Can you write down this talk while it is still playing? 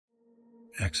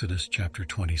Exodus chapter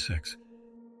 26.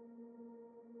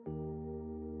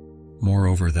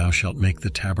 Moreover, thou shalt make the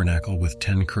tabernacle with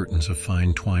 10 curtains of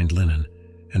fine twined linen,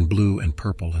 and blue and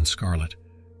purple and scarlet.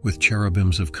 With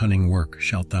cherubims of cunning work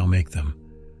shalt thou make them.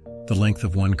 The length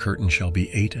of one curtain shall be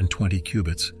 28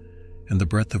 cubits, and the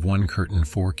breadth of one curtain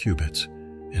 4 cubits,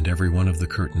 and every one of the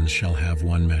curtains shall have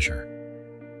one measure.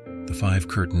 The 5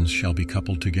 curtains shall be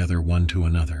coupled together one to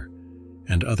another,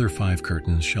 and other 5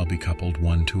 curtains shall be coupled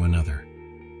one to another.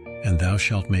 And thou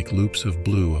shalt make loops of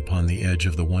blue upon the edge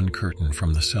of the one curtain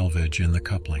from the selvage in the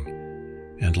coupling.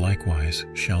 And likewise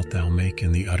shalt thou make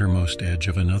in the uttermost edge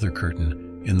of another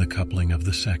curtain in the coupling of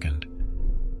the second.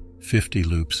 50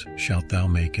 loops shalt thou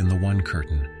make in the one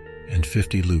curtain, and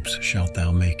 50 loops shalt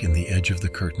thou make in the edge of the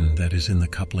curtain that is in the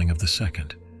coupling of the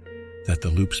second, that the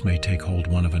loops may take hold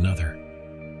one of another.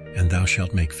 And thou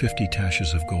shalt make 50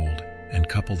 taches of gold, and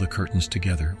couple the curtains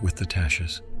together with the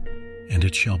taches. And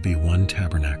it shall be one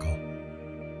tabernacle.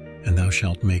 And thou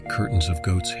shalt make curtains of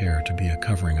goat's hair to be a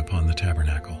covering upon the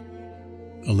tabernacle.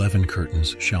 11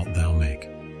 curtains shalt thou make.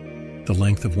 The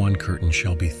length of one curtain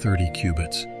shall be 30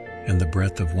 cubits, and the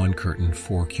breadth of one curtain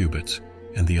 4 cubits,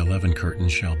 and the 11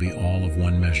 curtains shall be all of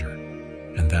one measure.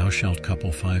 And thou shalt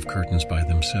couple 5 curtains by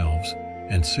themselves,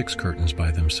 and 6 curtains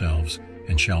by themselves,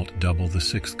 and shalt double the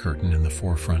 6th curtain in the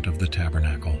forefront of the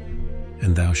tabernacle.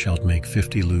 And thou shalt make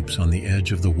 50 loops on the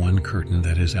edge of the one curtain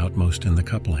that is outmost in the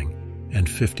coupling, and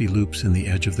 50 loops in the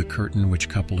edge of the curtain which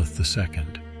coupleth the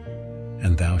second.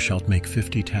 And thou shalt make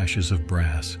 50 taches of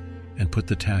brass, and put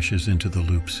the taches into the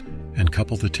loops, and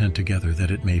couple the tent together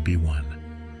that it may be one.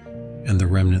 And the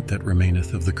remnant that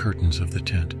remaineth of the curtains of the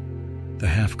tent, the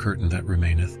half curtain that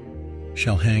remaineth,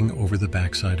 shall hang over the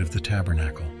backside of the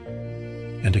tabernacle,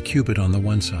 and a cubit on the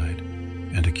one side,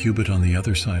 and a cubit on the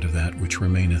other side of that which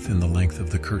remaineth in the length of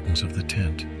the curtains of the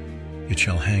tent. It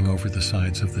shall hang over the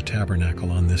sides of the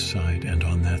tabernacle on this side and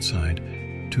on that side,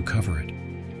 to cover it.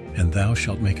 And thou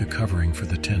shalt make a covering for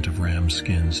the tent of ram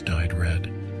skins dyed red,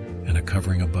 and a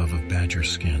covering above of badger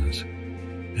skins.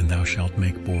 And thou shalt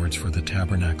make boards for the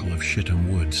tabernacle of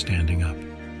shittim wood standing up.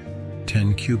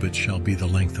 10 cubits shall be the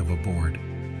length of a board,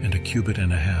 and a cubit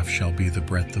and a half shall be the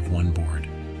breadth of one board.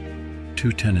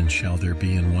 2 tenons shall there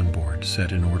be in one board,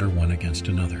 set in order one against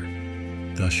another.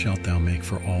 Thus shalt thou make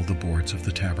for all the boards of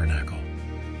the tabernacle.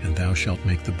 And thou shalt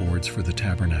make the boards for the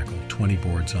tabernacle, 20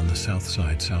 boards on the south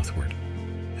side southward.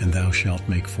 And thou shalt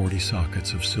make 40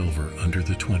 sockets of silver under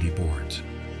the 20 boards,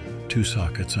 2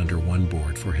 sockets under one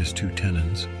board for his 2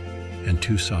 tenons, and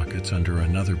 2 sockets under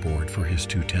another board for his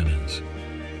 2 tenons.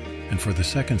 And for the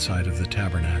second side of the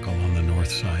tabernacle on the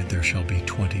north side there shall be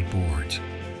 20 boards,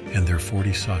 and there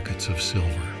 40 sockets of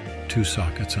silver, 2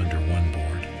 sockets under one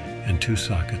board, and 2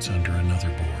 sockets under another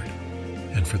board.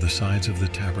 And for the sides of the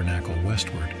tabernacle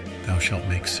westward thou shalt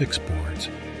make 6 boards,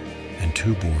 and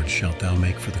 2 boards shalt thou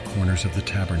make for the corners of the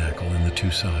tabernacle in the 2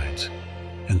 sides,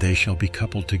 and they shall be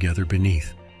coupled together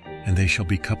beneath, and they shall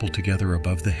be coupled together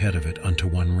above the head of it unto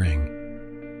one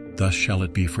ring. Thus shall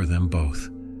it be for them both.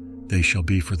 They shall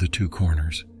be for the 2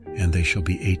 corners, and they shall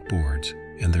be 8 boards,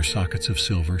 and their sockets of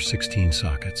silver 16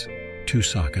 sockets, 2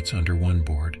 sockets under one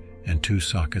board, and 2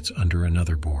 sockets under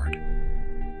another board.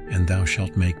 And thou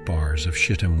shalt make bars of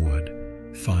shittim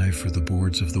wood, 5 for the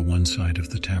boards of the one side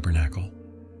of the tabernacle,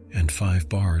 and 5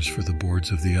 bars for the boards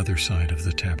of the other side of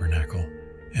the tabernacle,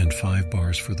 and 5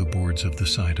 bars for the boards of the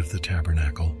side of the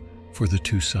tabernacle, for the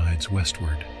 2 sides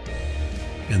westward.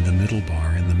 And the middle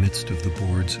bar in the midst of the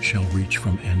boards shall reach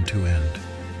from end to end.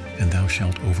 And thou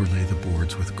shalt overlay the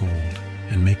boards with gold,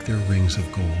 and make their rings of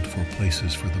gold for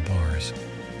places for the bars.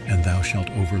 And thou shalt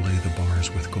overlay the bars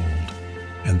with gold.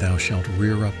 And thou shalt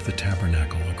rear up the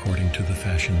tabernacle according to the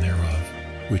fashion thereof,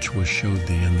 which was showed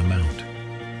thee in the mount.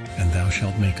 And thou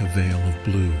shalt make a veil of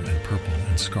blue and purple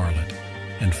and scarlet,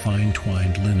 and fine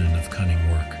twined linen of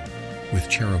cunning work. With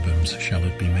cherubims shall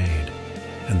it be made.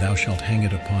 And thou shalt hang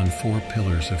it upon 4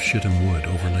 pillars of shittim wood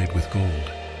overlaid with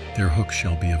gold. Their hooks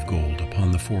shall be of gold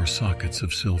upon the 4 sockets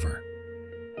of silver.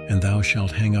 And thou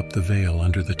shalt hang up the veil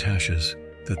under the taches,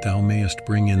 that thou mayest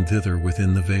bring in thither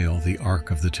within the veil the ark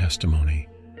of the testimony.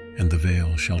 And the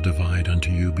veil shall divide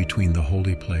unto you between the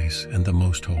holy place and the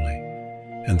most holy.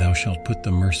 And thou shalt put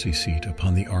the mercy seat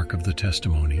upon the ark of the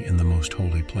testimony in the most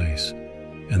holy place.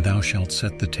 And thou shalt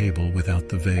set the table without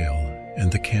the veil,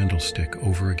 and the candlestick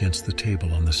over against the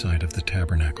table on the side of the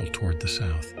tabernacle toward the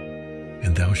south.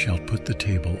 And thou shalt put the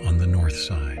table on the north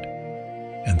side.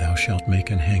 And thou shalt make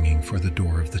an hanging for the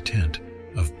door of the tent,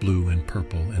 of blue and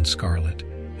purple and scarlet,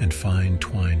 and fine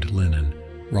twined linen,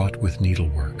 wrought with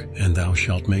needlework. And thou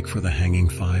shalt make for the hanging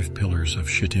 5 pillars of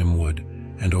shittim wood,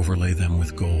 and overlay them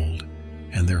with gold.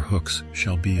 and their hooks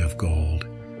shall be of gold,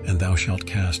 and thou shalt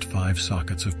cast 5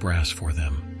 sockets of brass for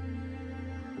them.